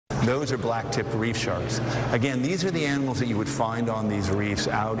Those are black-tipped reef sharks. Again, these are the animals that you would find on these reefs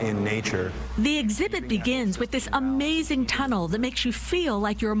out in nature. The exhibit begins with this amazing tunnel that makes you feel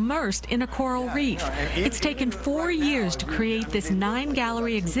like you're immersed in a coral reef. It's taken 4 years to create this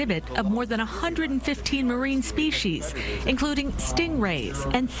 9-gallery exhibit of more than 115 marine species, including stingrays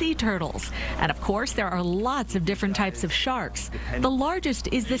and sea turtles. And of course, there are lots of different types of sharks. The largest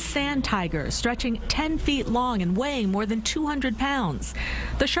is the sand tiger, stretching 10 feet long and weighing more than 200 pounds.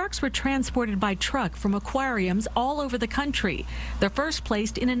 The sharks were transported by truck from aquariums all over the country. They're first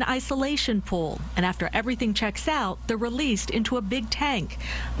placed in an isolation pool, and after everything checks out, they're released into a big tank.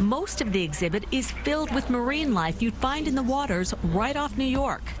 Most of the exhibit is filled with marine life you'd find in the waters right off New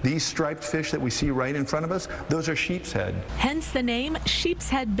York. These striped fish that we see right in front of us, those are sheep's head. Hence the name Sheep's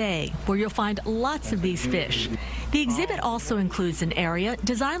Head Bay, where you'll find lots of these fish. The exhibit also includes an area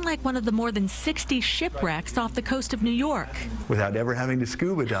designed like one of the more than 60 shipwrecks off the coast of New York. Without ever having to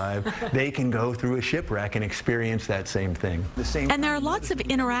scuba dive, they can go through a shipwreck and experience that same thing. And there are lots of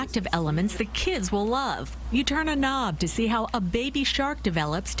interactive elements that kids will love. You turn a knob to see how a baby shark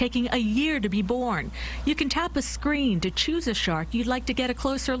develops, taking a year to be born. You can tap a screen to choose a shark you'd like to get a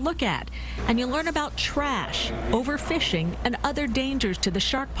closer look at. And you'll learn about trash, overfishing, and other dangers to the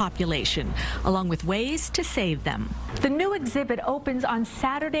shark population, along with ways to save them. The new exhibit opens on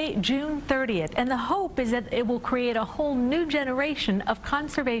Saturday, June 30th, and the hope is that it will create a whole new generation of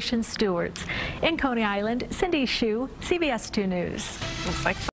conservation stewards. In Coney Island, Cindy Hsu, CBS 2 News. Looks like